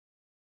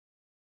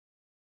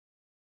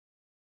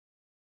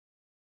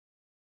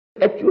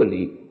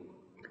actually,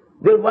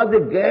 there was a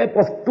gap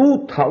of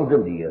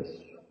 2000 years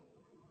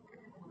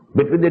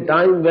between the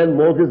time when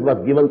Moses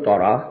was given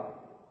Torah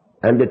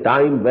and the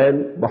time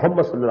when Muhammad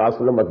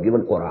was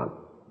given Quran.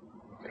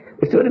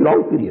 It's a very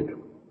long period.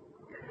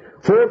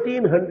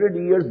 1400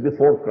 years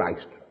before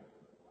Christ.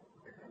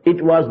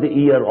 It was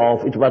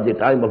the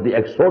time of the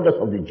exodus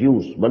of the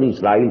Jews, Bani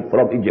Israel,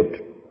 from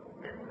Egypt.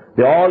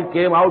 They all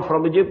came out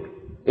from Egypt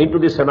into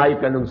the Sinai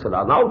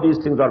Peninsula. Now these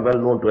things are well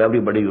known to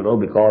everybody,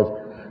 because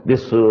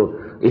this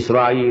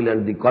Israel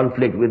and the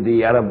conflict with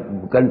the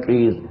Arab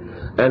countries,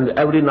 and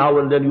every now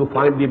and then you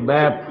find the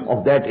map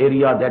of that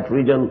area, that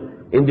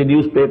region in the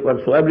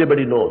newspaper, so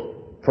everybody knows.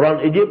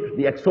 From Egypt,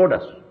 the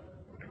Exodus.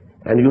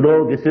 And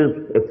this is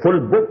a full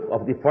book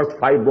of the first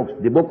 5 books,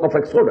 the book of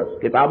Exodus,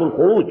 Kitab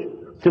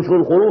al-Khuruj, Sifr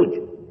al-Khuruj.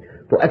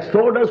 So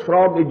Exodus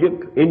from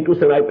Egypt into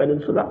Sinai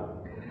Peninsula.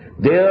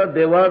 There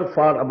they were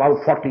for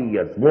about 40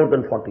 years, more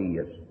than 40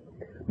 years.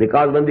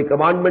 Because when the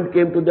commandment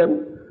came to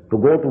them to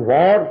go to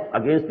war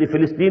against the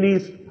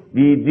Philistines,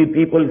 the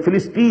people,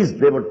 Philistines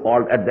they were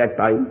called at that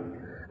time,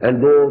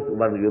 and those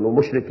were,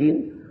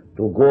 mushrikeen,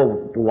 to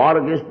go to war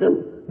against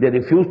them, they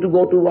refused to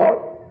go to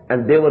war,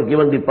 and they were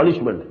given the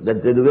punishment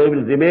that they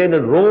will remain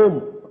and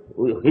roam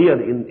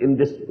here in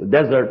this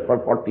desert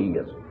for 40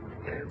 years.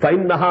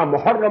 فَإِنَّهَا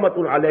مُحَرَّمَةٌ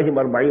عَلَيْهِمْ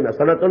 40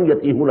 سَنَةً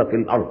يَتِيهُونَ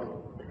فِي الْأَرْضِ.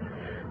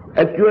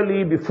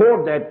 Actually,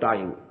 before that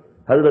time,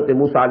 Hazrat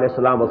Musa alayhi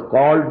salam was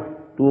called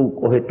to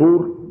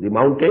Tur, the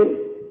mountain,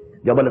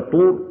 Jabal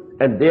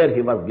Tur, and there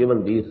he was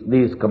given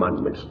these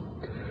commandments.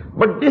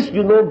 But this,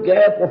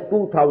 gap of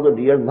 2000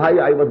 years, why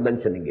I was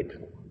mentioning it?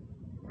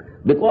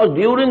 Because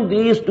during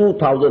these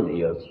 2000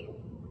 years,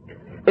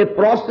 a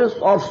process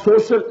of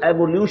social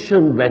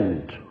evolution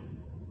went.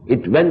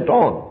 It went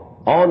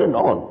on and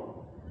on.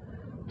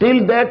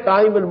 Till that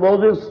time when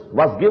Moses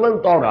was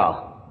given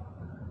Torah,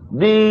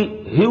 the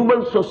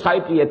human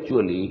society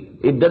actually,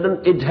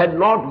 it had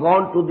not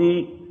gone to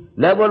the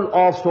level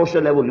of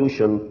social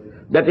evolution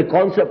that a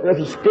concept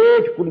of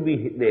state could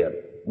be there.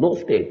 No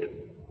state.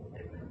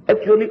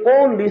 Actually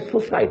only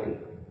society.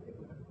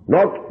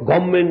 Not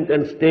government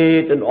and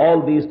state and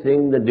all these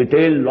things, the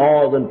detailed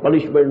laws and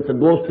punishments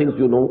and those things,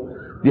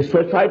 The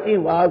society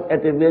was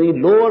at a very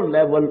lower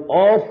level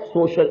of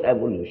social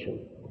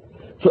evolution.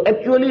 So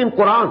actually in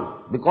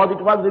Quran, because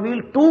it was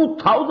revealed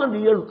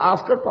 2000 years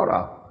after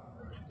Torah,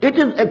 it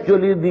is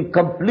actually the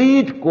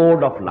complete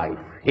code of life.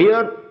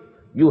 Here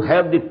you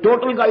have the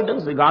total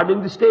guidance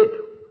regarding the state.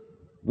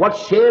 What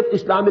shape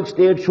Islamic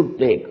state should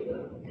take.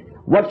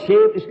 What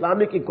shape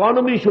Islamic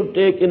economy should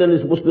take in a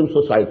Muslim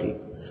society.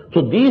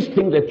 So these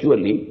things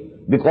actually,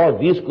 because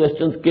these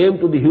questions came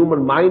to the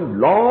human mind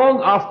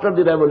long after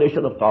the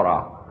revelation of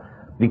Torah.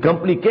 The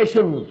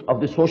complications of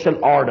the social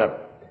order,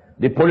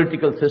 the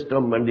political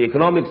system and the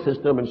economic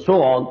system and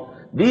so on,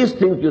 these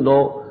things,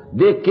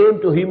 they came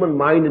to human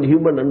mind and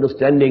human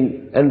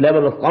understanding and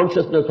level of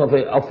consciousness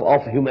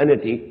of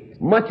humanity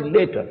much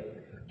later.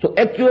 So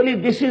actually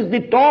this is the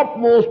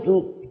topmost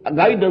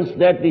guidance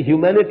that the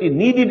humanity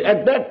needed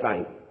at that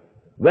time.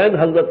 When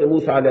Hazrat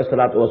Musa alayhi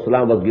salatu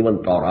wasalam was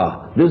given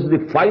Torah, this is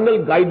the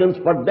final guidance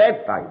for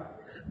that time.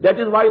 That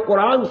is why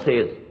Quran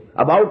says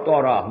about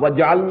Torah,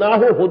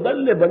 وَجَعَلْنَاهُ هُدًى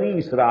لِبَنِي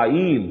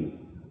إِسْرَائِيلِ,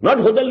 not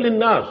هُدًى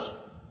لِلنَّاسِ.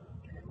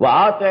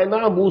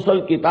 وَآتَيْنَا مُوسَى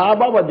الْكِتَابَ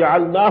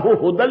وَجَعَلْنَاهُ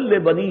هُدًى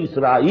لِبَنِي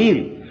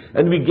إِسْرَائِيلِ.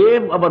 And we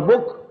gave our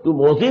book to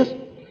Moses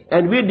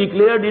and we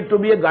declared it to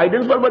be a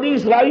guidance for Bani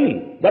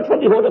Israel. That's for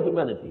the whole of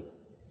humanity.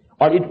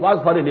 Or it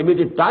was for a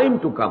limited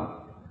time to come.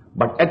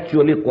 But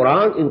actually in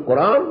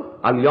Quran,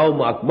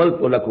 الْيَوْمَ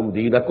أَكْمَلْتُ لَكُمْ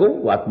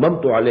دِينَكُمْ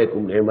وَأَتْمَمْتُ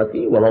عَلَيْكُمْ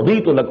نِعْمَتِي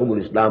وَرَضِيتُ لَكُمُ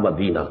الْإِسْلَامَ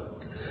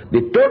دِينًا.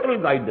 The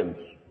total guidance.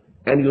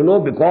 And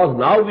because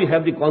now we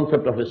have the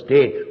concept of a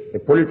state, a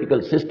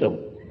political system,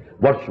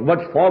 what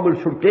form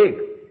it should take,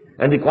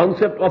 and the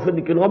concept of an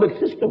economic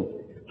system.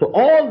 So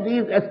all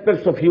these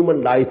aspects of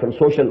human life and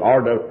social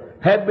order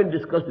have been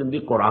discussed in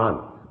the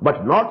Quran,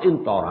 but not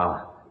in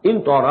Torah.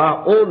 In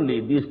Torah only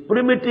these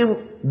primitive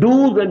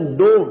do's and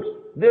don'ts,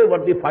 they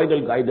were the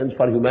final guidance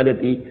for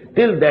humanity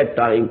till that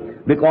time,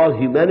 because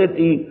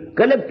humanity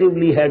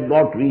collectively had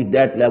not reached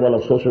that level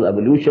of social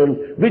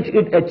evolution which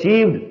it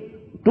achieved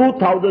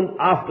 2000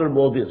 after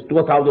Moses,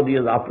 2000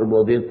 years after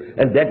Moses,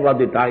 and that was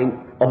the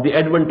time of the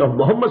advent of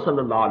Muhammad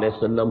sallallahu alaihi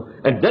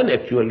wasallam, and then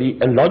actually,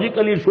 and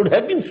logically it should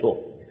have been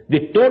so.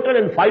 The total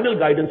and final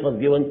guidance was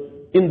given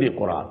in the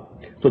Quran.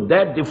 So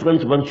that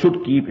difference one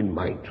should keep in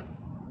mind.